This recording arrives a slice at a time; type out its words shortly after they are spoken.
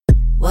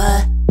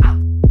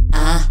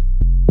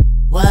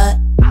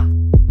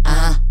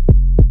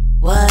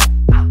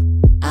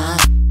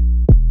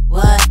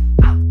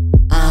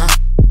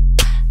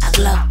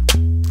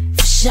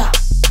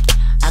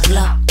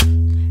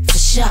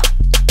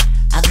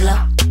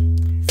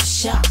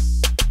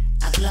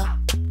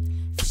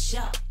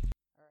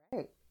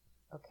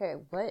Okay,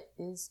 what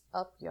is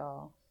up,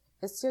 y'all?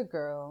 It's your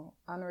girl,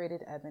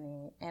 Unrated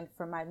Ebony, and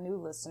for my new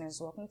listeners,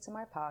 welcome to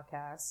my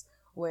podcast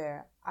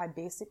where I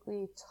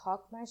basically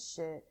talk my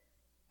shit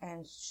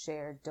and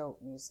share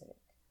dope music.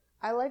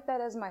 I like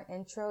that as my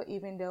intro,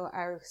 even though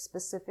I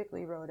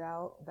specifically wrote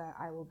out that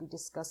I will be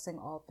discussing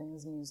all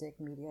things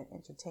music, media, and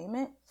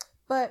entertainment.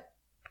 But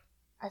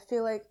I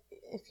feel like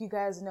if you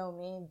guys know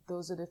me,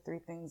 those are the three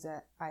things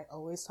that I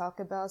always talk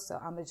about, so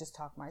I'm gonna just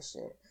talk my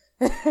shit.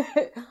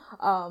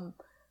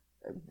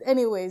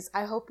 Anyways,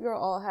 I hope you're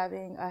all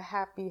having a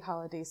happy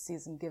holiday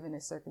season given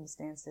the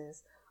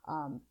circumstances.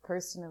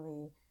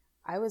 Personally,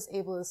 I was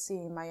able to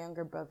see my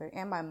younger brother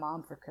and my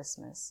mom for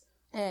Christmas,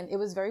 and it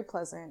was very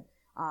pleasant.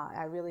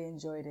 I really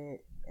enjoyed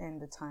it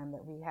and the time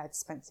that we had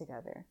spent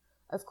together.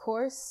 Of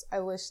course, I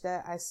wish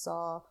that I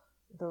saw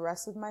the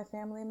rest of my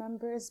family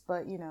members,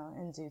 but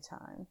in due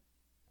time.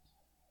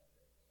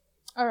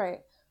 All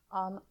right.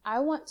 I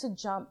want to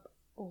jump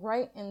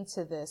right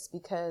into this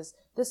because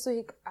this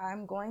week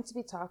I'm going to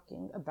be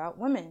talking about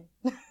women.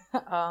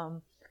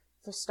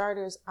 For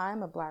starters,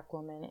 I'm a Black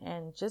woman,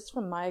 and just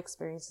from my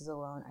experiences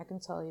alone, I can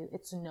tell you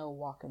it's no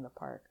walk in the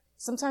park.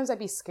 Sometimes I'd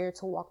be scared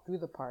to walk through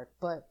the park,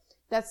 but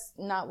that's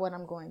not what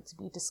I'm going to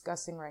be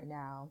discussing right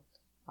now.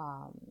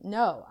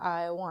 No,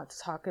 I want to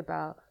talk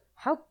about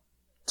how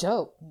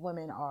dope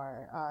women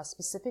are,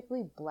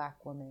 specifically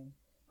Black women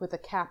with a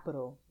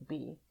capital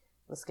B.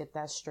 Let's get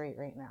that straight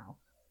right now.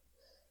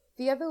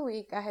 The other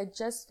week, I had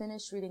just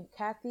finished reading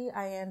Kathy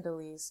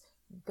Iandoli's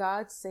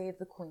God Save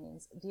the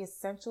Queens, The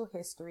Essential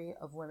History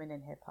of Women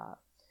in Hip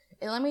Hop.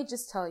 And let me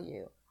just tell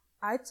you,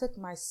 I took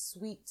my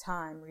sweet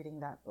time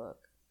reading that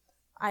book.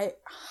 I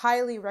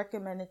highly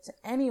recommend it to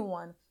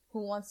anyone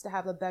who wants to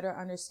have a better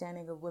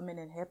understanding of women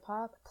in hip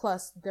hop,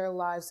 plus their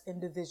lives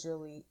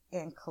individually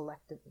and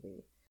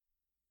collectively.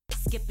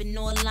 Skipping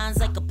all lines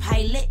like a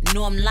pilot.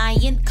 Know I'm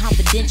lying,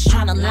 confidence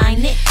trying to line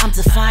it. I'm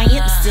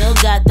defiant, still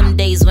got them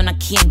days when I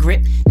can't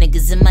grip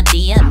niggas in my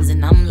DMs,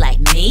 and I'm like,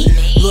 me?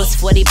 Lost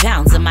 40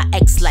 pounds and my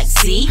ex like,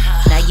 see?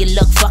 Now you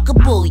look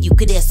fuckable, you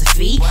could ask a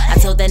fee. I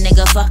told that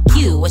nigga, fuck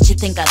you, what you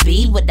think I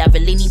be? What I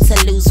really need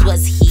to lose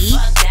was he.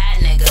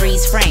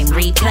 Freeze frame,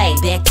 replay,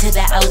 back to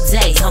the old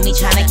days. Homie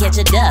tryna catch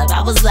a dub,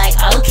 I was like,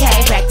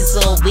 okay. Practice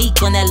all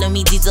week on that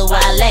Lumi Diesel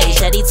Wale.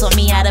 Shawty taught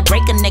me how to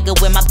break a nigga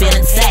with my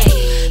balance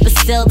say. But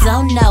still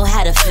don't know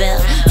how to feel.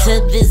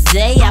 To this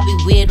day, I be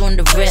weird on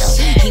the real.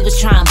 He was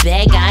trying to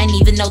beg, I ain't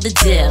even know the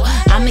deal.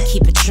 I'ma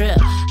keep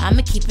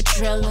it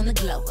trill on the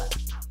glow up.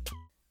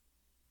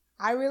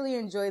 I really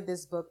enjoyed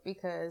this book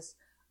because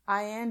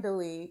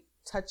Iandoli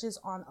touches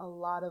on a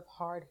lot of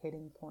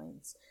hard-hitting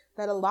points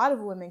that a lot of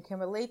women can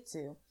relate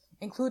to,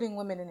 including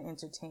women in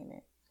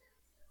entertainment.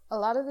 A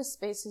lot of the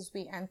spaces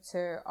we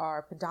enter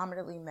are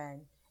predominantly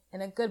men,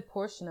 and a good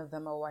portion of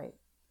them are white.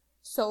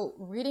 So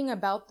reading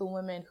about the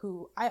women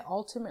who I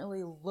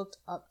ultimately looked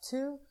up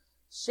to,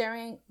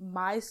 sharing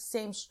my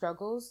same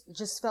struggles,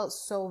 just felt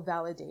so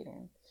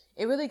validating.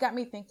 It really got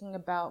me thinking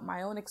about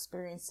my own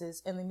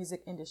experiences in the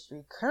music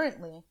industry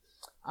currently,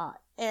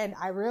 and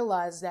I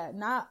realized that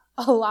not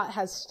a lot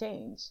has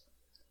changed.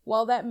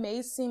 While that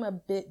may seem a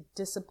bit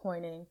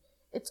disappointing,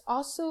 it's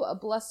also a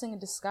blessing in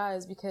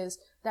disguise because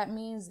that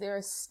means there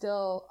are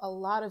still a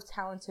lot of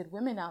talented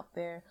women out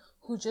there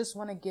who just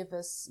want to give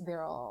us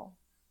their all.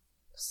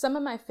 Some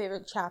of my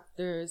favorite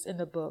chapters in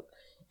the book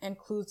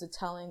includes the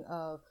telling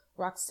of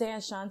Roxanne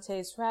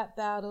Shanté's rap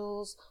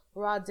battles,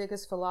 Rah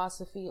Digga's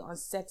philosophy on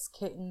sex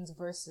kittens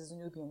versus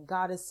Nubian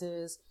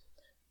goddesses,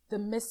 the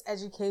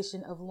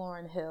miseducation of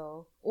Lauryn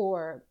Hill,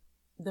 or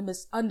the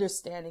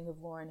misunderstanding of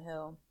Lauryn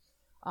Hill,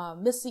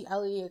 Missy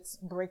Elliott's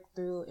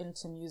breakthrough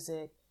into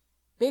music,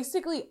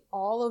 basically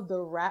all of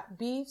the rap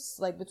beefs,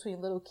 like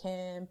between Lil'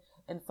 Kim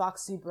and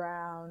Foxy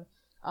Brown,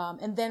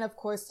 and then, of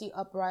course, the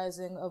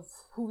uprising of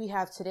who we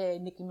have today,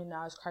 Nicki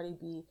Minaj, Cardi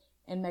B,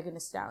 and Megan Thee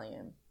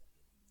Stallion.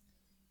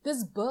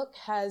 This book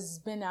has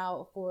been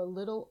out for a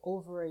little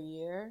over a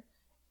year,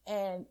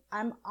 and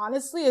I'm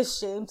honestly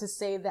ashamed to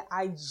say that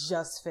I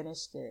just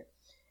finished it.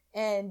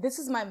 And this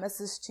is my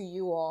message to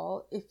you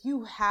all. If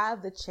you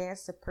have the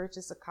chance to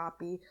purchase a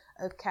copy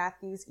of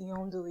Kathy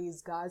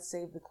Iandoli's God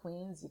Save the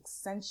Queens, The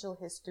Essential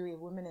History of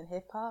Women in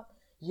Hip Hop,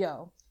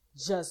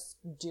 just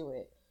do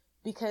it.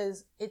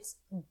 Because it's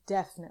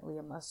definitely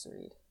a must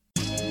read.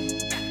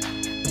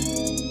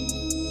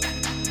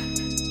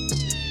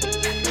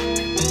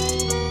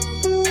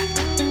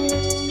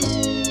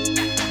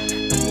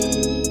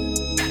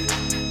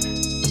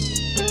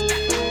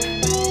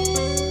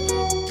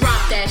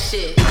 Drop that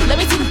shit. Let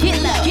me see you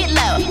get low. Get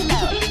low.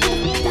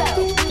 Get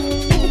low.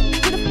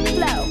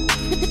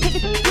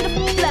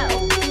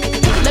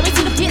 Let me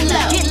see you get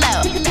low. Get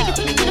low.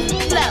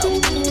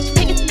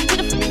 Take it to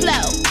the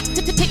flow.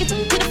 Take it to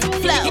the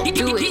flow.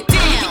 Do it. Get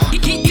down.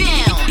 Get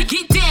down.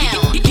 Get down. Get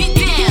down. Get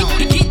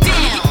down. Get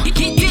down.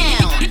 Get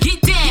down.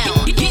 Get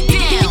down. Get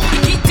down.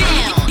 Get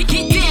down.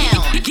 Get down. Get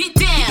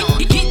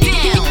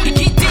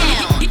down. Get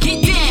down.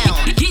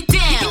 Get down. Get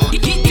down.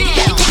 Get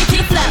down. Take it to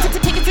the flow.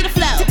 Take it to the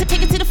flow.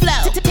 Take it to the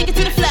flow. Take it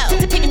to the flow.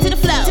 Take it to the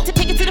flow.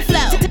 Take it to the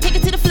flow.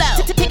 Take it to the flow.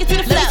 Take it to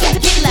the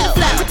flow.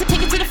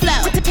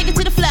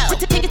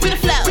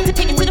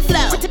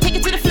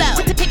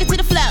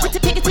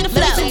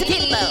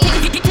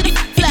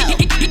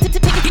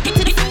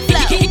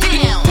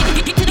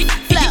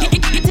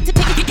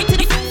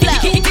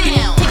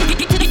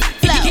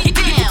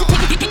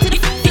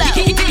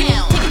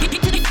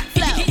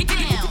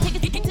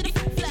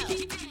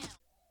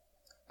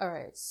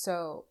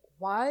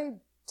 why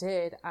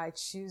did I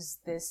choose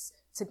this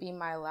to be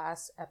my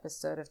last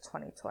episode of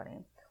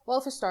 2020?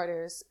 Well, for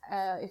starters,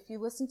 if you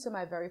listen to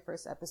my very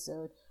first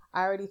episode,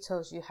 I already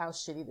told you how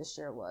shitty this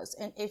year was.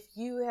 And if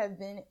you have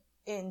been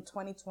in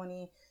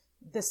 2020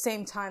 the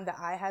same time that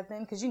I have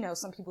been, because, you know,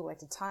 some people like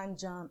to time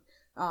jump.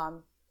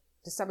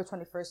 December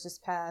 21st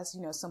just passed.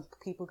 You know, some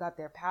people got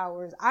their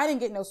powers. I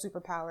didn't get no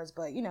superpowers,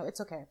 but, you know, it's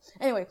okay.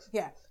 Anyway,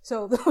 yeah.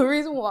 So the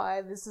reason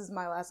why this is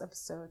my last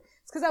episode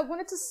is because I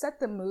wanted to set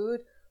the mood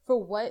for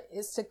what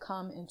is to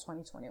come in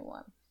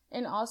 2021.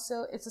 And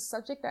also, it's a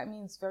subject that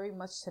means very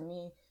much to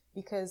me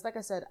because, like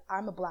I said,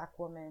 I'm a Black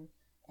woman,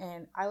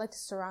 and I like to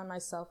surround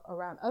myself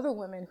around other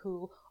women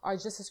who are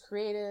just as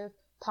creative,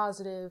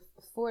 positive,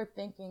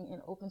 forward-thinking,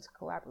 and open to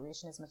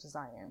collaboration as much as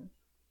I am.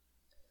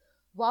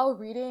 While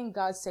reading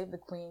God Save the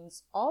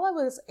Queens, all I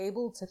was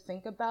able to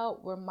think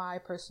about were my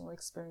personal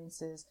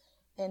experiences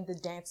in the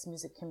dance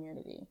music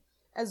community,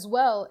 as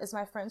well as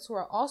my friends who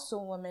are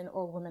also women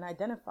or women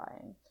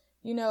identifying.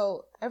 You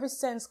know, ever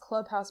since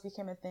Clubhouse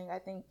became a thing, I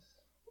think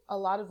a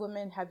lot of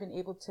women have been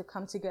able to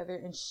come together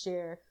and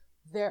share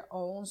their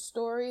own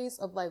stories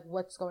of like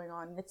what's going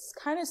on. And it's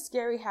kind of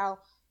scary how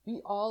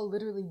we all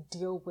literally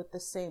deal with the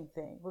same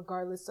thing,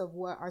 regardless of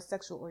what our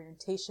sexual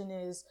orientation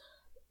is,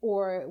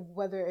 or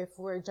whether if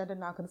we're gender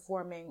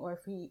nonconforming or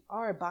if we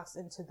are boxed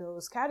into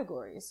those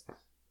categories.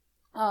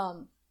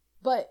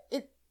 But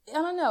I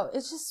don't know, it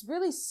just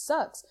really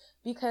sucks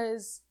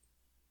because,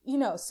 you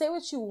know, say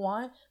what you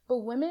want, but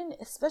women,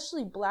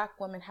 especially Black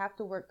women, have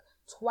to work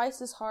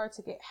twice as hard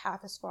to get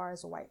half as far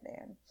as a white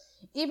man.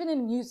 Even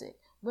in music,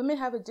 women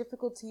have a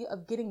difficulty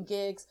of getting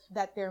gigs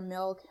that their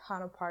male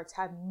counterparts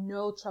have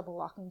no trouble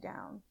locking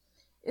down.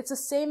 It's the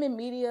same in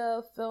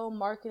media, film,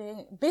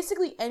 marketing,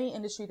 basically any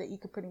industry that you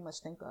could pretty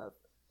much think of.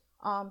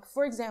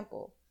 For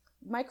example,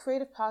 my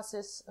creative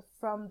process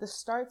from the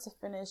start to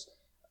finish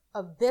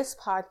of this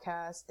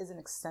podcast is an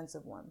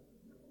extensive one.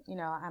 You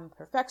know, I'm a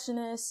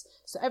perfectionist,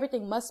 so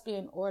everything must be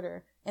in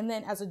order. And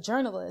then as a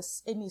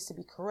journalist, it needs to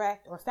be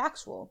correct or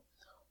factual.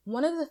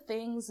 One of the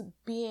things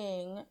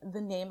being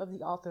the name of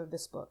the author of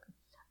this book.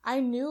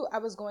 I knew I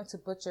was going to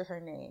butcher her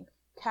name,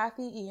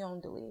 Kathy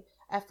Iondoli.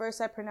 At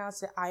first I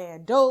pronounced it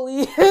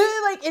Iandoli.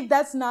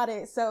 That's not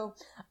it. So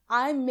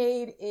I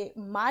made it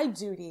my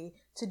duty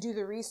to do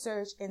the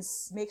research and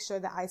make sure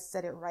that I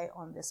said it right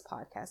on this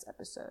podcast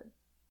episode.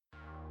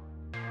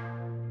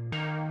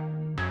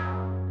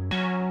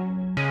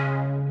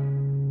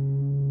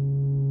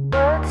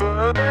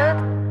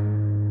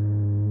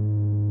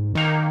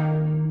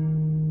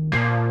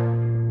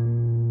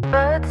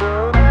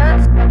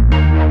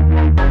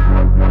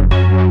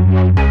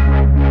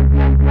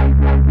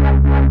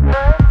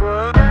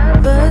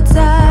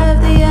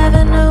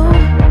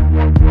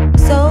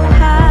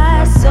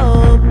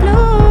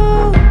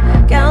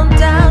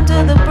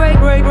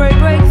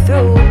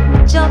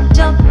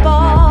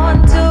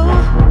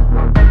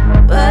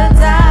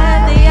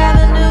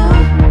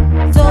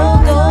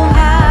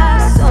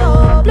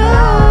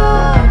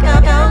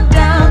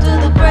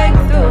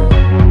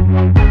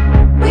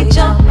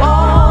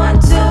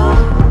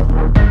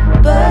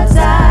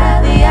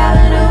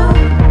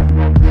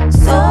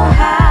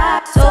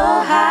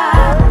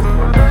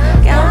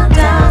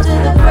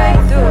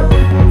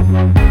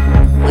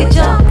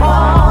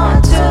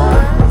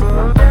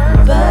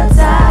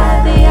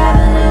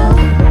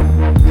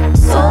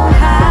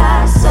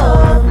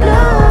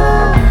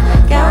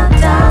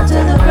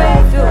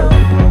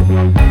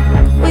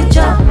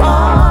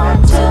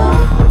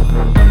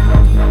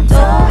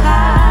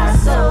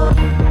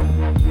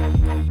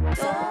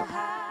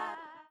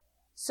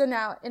 So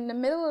now, in the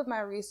middle of my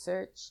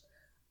research,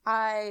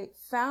 I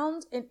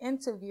found an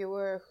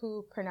interviewer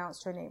who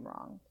pronounced her name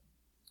wrong.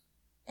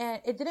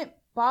 And it didn't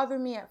bother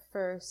me at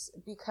first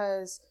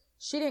because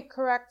she didn't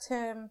correct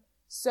him.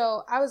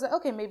 So I was like,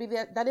 okay, maybe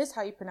that is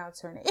how you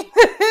pronounce her name.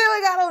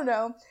 I don't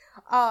know.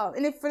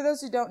 And for those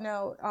who don't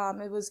know,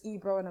 it was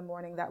Ebro in the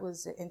Morning. That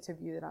was the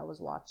interview that I was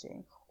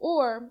watching.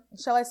 Or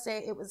shall I say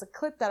it was a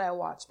clip that I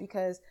watched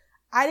because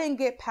I didn't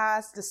get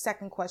past the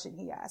second question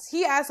he asked.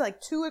 He asked like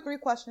 2 or 3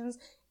 questions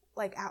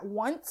like at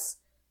once.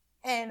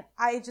 And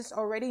I just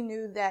already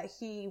knew that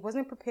he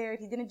wasn't prepared.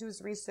 He didn't do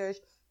his research.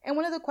 And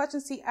one of the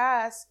questions he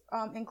asked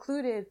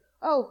included,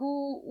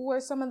 who were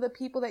some of the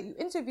people that you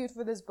interviewed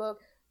for this book?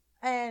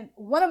 And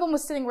one of them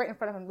was sitting right in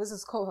front of him, was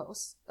his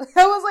co-host.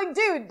 I was like,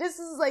 dude,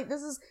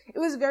 it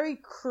was very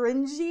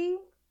cringy.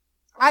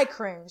 I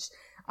cringed.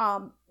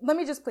 Let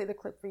me just play the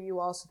clip for you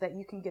all so that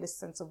you can get a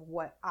sense of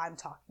what I'm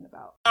talking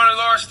about.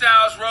 Laura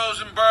Stiles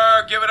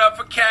Rosenberg, give it up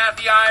for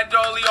Kathy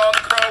Iondoli on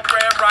the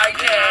program right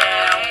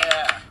now.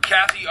 Yeah.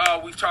 Kathy,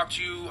 we've talked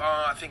to you,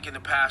 I think, in the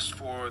past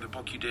for the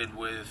book you did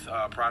with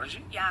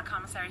Prodigy. Yeah,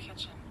 Commissary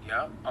Kitchen.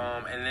 Yeah.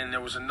 And then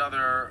there was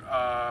another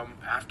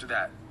after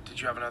that. Did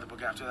you have another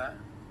book after that?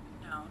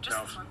 No,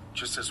 this one.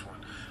 Just this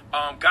one.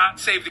 God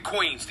Save the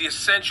Queens, The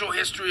Essential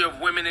History of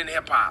Women in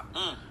Hip-Hop.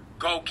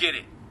 Go get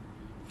it.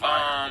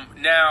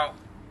 Now,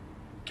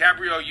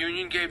 Gabrielle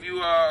Union gave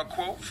you a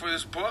quote for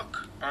this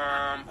book.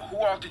 Who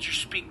all did you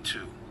speak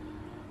to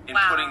in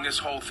putting this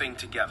whole thing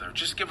together?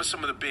 Just give us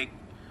some of the big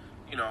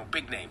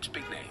names.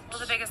 Well,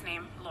 the biggest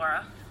name,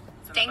 Laura.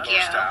 Thank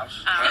you.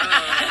 Styles.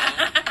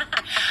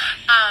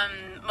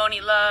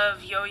 Moni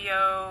Love,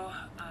 Yo-Yo,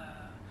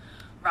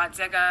 Rod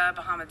Zega,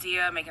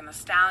 Bahamadia, Megan Thee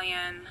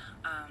Stallion.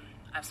 I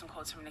have some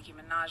quotes from Nicki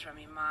Minaj,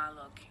 Remy Ma,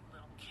 Lil Kim.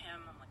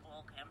 I'm like,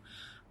 Lil Kim.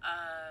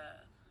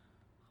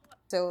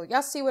 So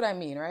y'all see what I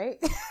mean, right?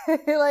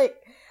 Like,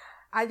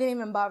 I didn't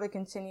even bother to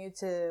continue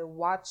to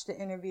watch the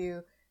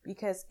interview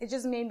because it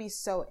just made me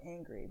so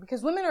angry.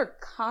 Because women are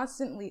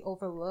constantly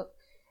overlooked,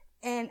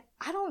 and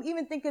I don't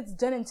even think it's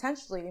done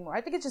intentionally anymore.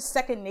 I think it's just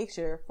second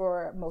nature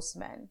for most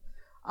men.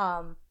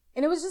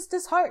 And it was just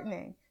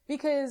disheartening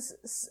because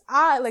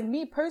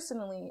me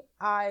personally,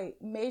 I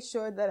made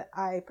sure that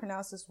I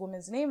pronounced this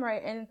woman's name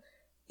right, and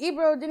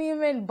Ebro didn't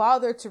even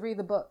bother to read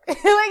the book.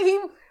 Like, he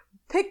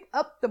picked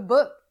up the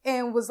book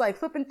and was like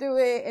flipping through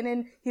it, and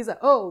then he's like,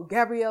 "Oh,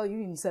 Gabrielle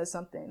Union says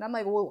something." And I'm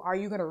like, "Well, are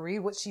you gonna read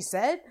what she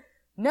said?"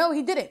 No,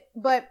 he didn't.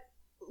 But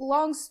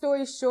long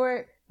story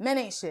short, men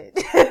ain't shit.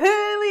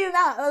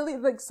 At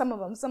least, like some of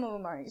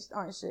them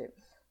aren't shit.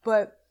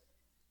 But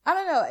I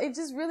don't know. It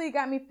just really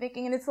got me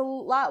thinking, and it's a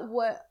lot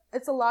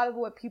of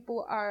what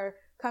people are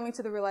coming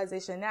to the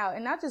realization now,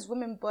 and not just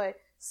women, but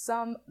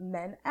some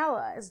men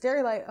allies.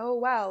 They're like, "Oh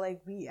wow,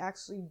 like we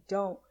actually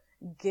don't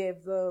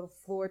give the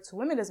floor to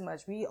women as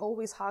much. We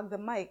always hog the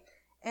mic."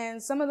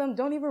 And some of them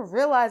don't even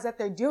realize that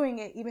they're doing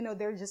it, even though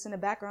they're just in the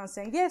background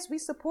saying, "Yes, we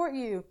support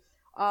you."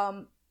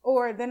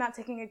 Or they're not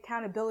taking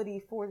accountability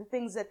for the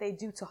things that they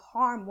do to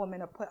harm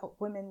women or put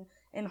women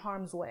in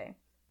harm's way.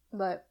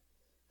 But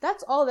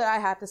that's all that I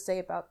have to say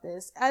about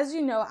this. As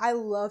you know, I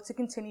love to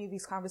continue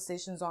these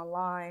conversations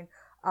online.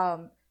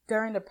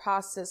 During the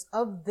process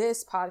of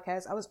this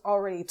podcast, I was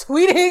already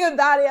tweeting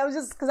about it. I was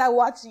just, because I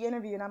watched the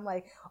interview and I'm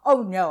like,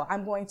 oh no,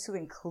 I'm going to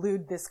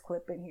include this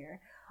clip in here.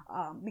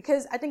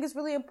 Because I think it's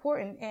really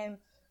important. And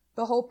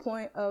the whole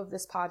point of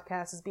this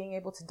podcast is being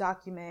able to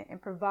document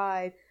and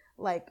provide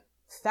like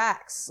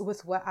facts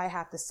with what I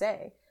have to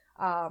say.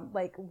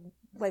 Like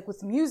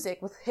with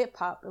music, with hip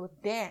hop,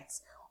 with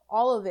dance,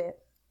 all of it,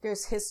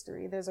 there's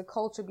history. There's a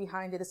culture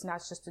behind it. It's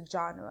not just a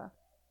genre,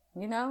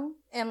 you know?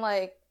 And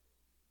like,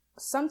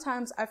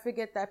 sometimes I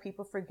forget that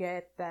people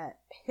forget that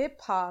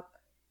hip hop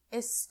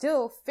is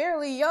still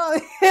fairly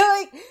young.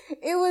 Like,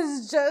 it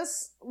was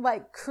just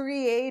like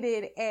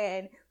created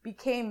and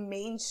became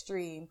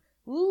mainstream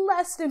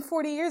less than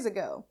 40 years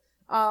ago.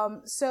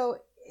 So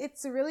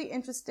it's really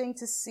interesting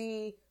to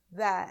see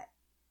that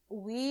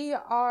we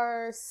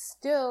are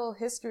still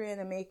history in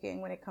the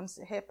making when it comes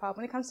to hip hop,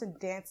 when it comes to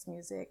dance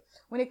music,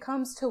 when it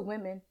comes to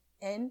women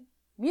in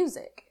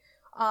music.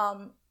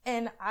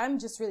 And I'm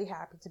just really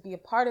happy to be a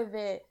part of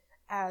it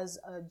as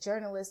a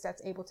journalist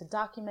that's able to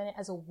document it,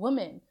 as a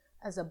woman,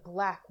 as a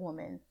Black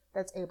woman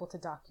that's able to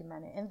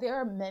document it. And there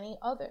are many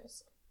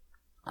others.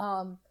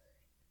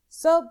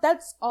 So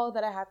that's all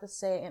that I have to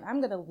say, and I'm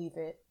going to leave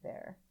it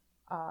there.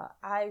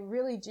 I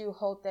really do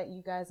hope that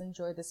you guys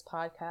enjoyed this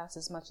podcast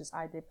as much as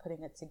I did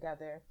putting it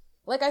together.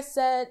 Like I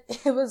said,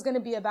 it was going to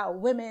be about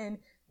women,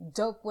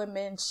 dope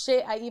women,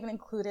 shit. I even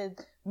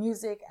included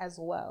music as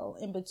well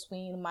in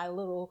between my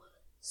little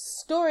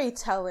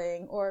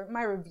storytelling, or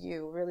my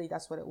review, really,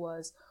 that's what it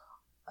was,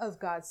 of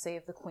God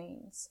Save the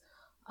Queens.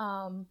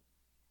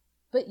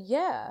 But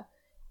yeah,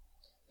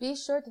 be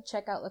sure to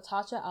check out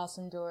Latasha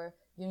Alcindor,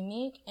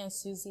 Unique, and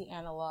Susie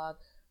Analog.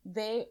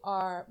 They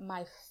are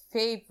my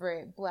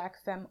favorite Black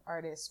femme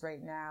artists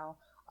right now,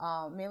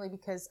 mainly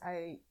because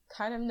I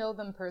kind of know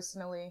them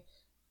personally,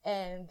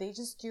 and they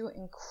just do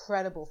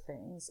incredible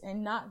things,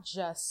 and not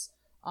just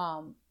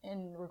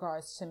in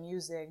regards to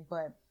music,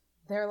 but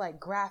they're like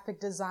graphic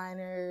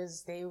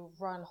designers. They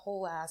run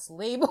whole ass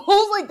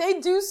labels. Like, they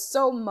do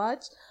so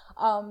much.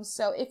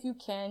 So if you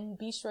can,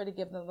 be sure to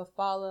give them a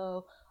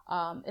follow,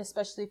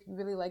 especially if you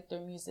really like their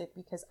music,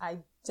 because I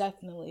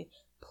definitely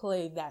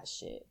play that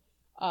shit.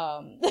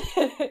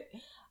 I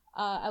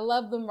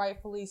love them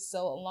rightfully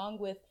so, along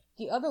with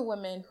the other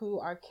women who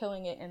are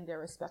killing it in their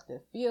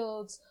respective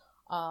fields.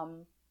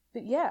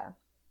 But yeah,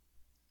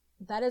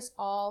 that is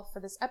all for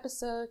this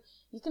episode.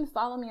 You can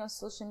follow me on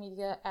social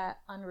media at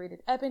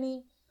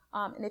UnratedEbony.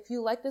 And if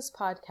you like this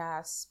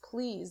podcast,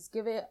 please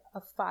give it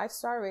a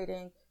 5-star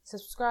rating,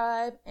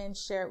 subscribe, and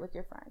share it with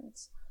your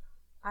friends.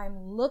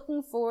 I'm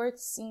looking forward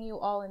to seeing you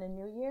all in the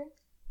new year.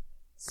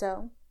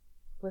 So,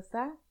 with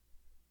that,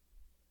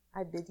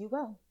 I bid you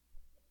well.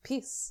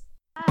 Peace.